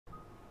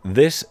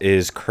This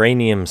is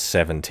Cranium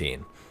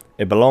 17.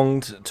 It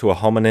belonged to a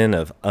hominin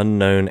of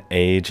unknown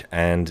age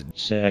and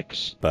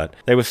sex, but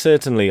they were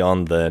certainly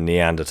on the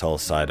Neanderthal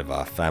side of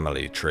our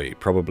family tree,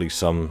 probably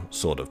some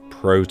sort of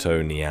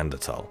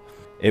proto-Neanderthal.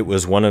 It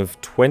was one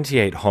of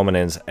 28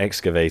 hominins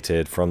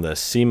excavated from the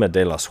Cima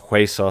de los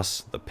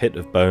Huesos, the Pit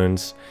of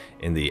Bones,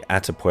 in the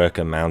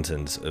Atapuerca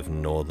Mountains of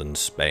northern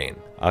Spain.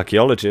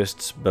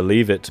 Archaeologists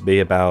believe it to be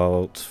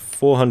about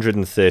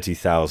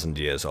 430,000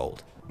 years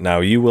old. Now,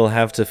 you will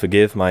have to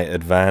forgive my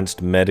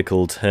advanced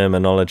medical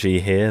terminology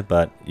here,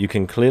 but you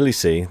can clearly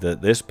see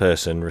that this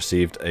person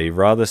received a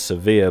rather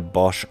severe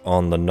bosh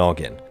on the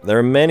noggin. There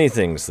are many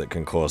things that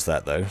can cause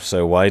that though,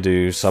 so why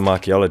do some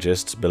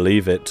archaeologists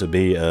believe it to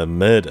be a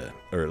murder,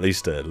 or at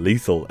least a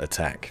lethal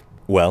attack?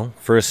 Well,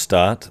 for a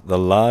start, the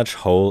large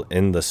hole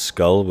in the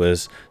skull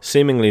was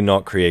seemingly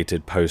not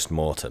created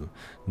post-mortem,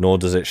 nor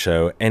does it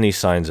show any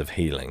signs of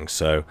healing,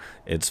 so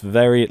it's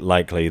very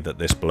likely that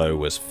this blow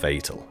was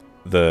fatal.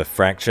 The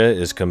fracture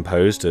is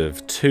composed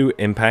of two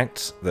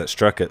impacts that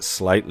struck at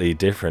slightly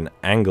different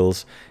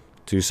angles.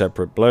 Two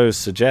separate blows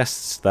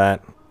suggests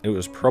that it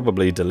was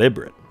probably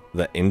deliberate.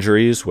 The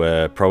injuries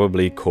were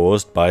probably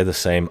caused by the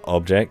same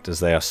object,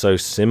 as they are so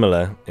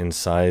similar in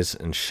size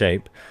and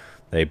shape.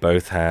 They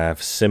both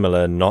have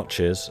similar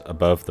notches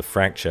above the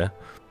fracture.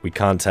 We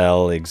can't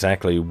tell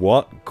exactly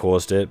what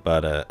caused it,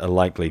 but a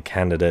likely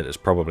candidate is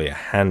probably a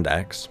hand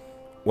axe.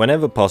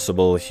 Whenever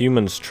possible,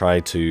 humans try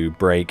to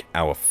break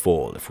our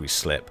fall if we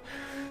slip.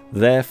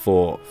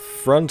 Therefore,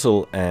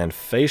 frontal and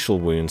facial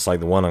wounds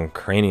like the one on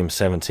Cranium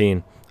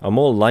 17 are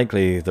more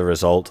likely the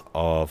result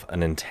of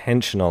an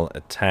intentional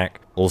attack.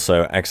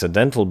 Also,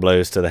 accidental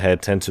blows to the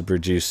head tend to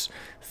produce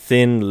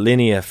thin,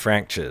 linear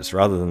fractures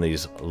rather than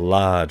these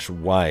large,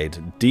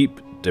 wide,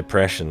 deep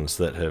depressions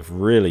that have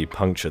really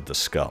punctured the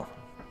skull.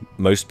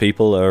 Most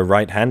people are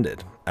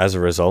right-handed. As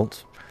a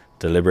result,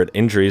 deliberate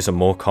injuries are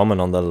more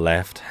common on the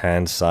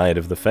left-hand side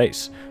of the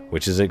face,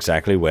 which is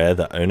exactly where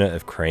the owner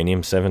of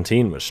Cranium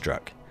 17 was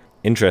struck.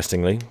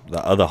 Interestingly,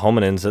 the other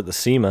hominins at the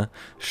Cima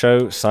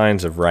show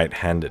signs of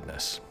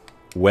right-handedness.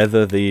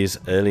 Whether these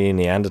early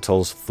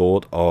Neanderthals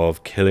thought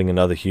of killing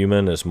another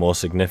human as more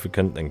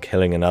significant than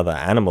killing another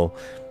animal,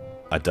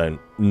 I don't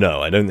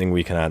know. I don't think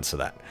we can answer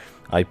that.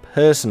 I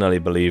personally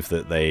believe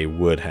that they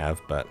would have,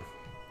 but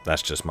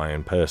that's just my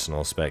own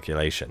personal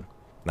speculation.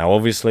 Now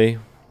obviously,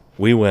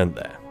 we weren't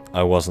there.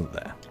 I wasn't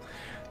there.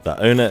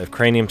 The owner of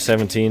Cranium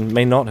 17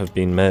 may not have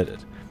been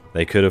murdered.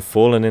 They could have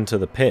fallen into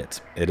the pit.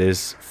 It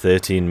is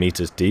 13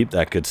 meters deep,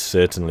 that could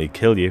certainly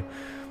kill you.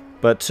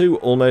 But two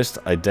almost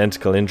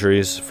identical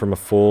injuries from a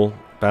fall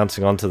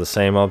bouncing onto the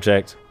same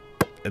object,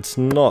 it's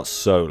not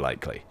so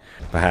likely.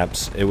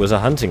 Perhaps it was a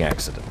hunting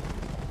accident.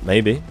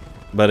 Maybe.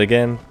 But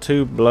again,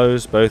 two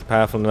blows, both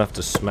powerful enough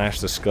to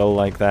smash the skull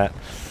like that,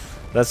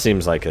 that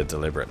seems like a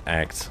deliberate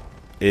act.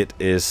 It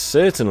is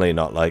certainly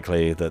not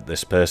likely that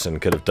this person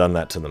could have done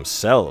that to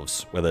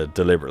themselves, whether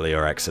deliberately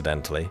or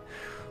accidentally.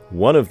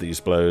 One of these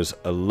blows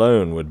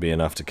alone would be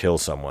enough to kill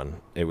someone.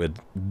 It would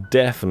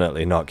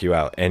definitely knock you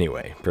out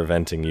anyway,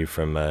 preventing you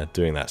from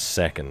doing that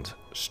second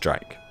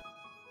strike.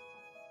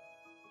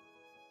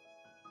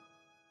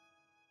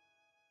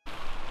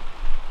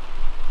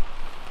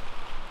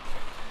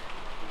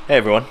 Hey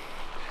everyone.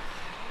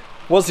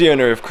 Was the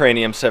owner of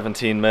Cranium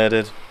 17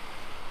 murdered?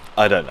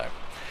 I don't know.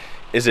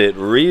 Is it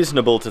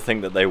reasonable to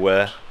think that they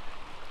were?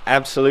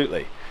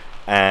 Absolutely.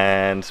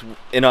 And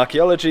in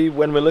archaeology,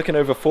 when we're looking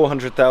over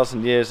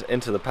 400,000 years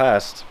into the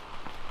past,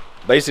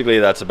 basically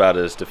that's about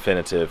as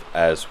definitive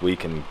as we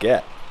can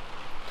get.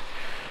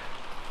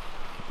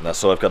 And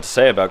that's all I've got to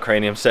say about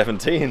Cranium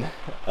 17.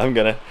 I'm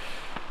gonna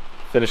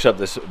finish up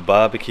this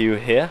barbecue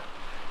here.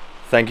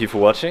 Thank you for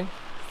watching,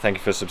 thank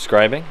you for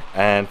subscribing,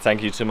 and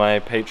thank you to my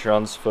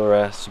Patreons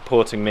for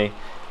supporting me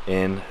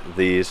in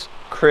these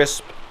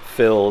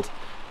crisp-filled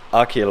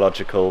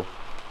archaeological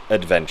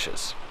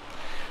adventures.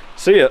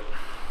 See ya!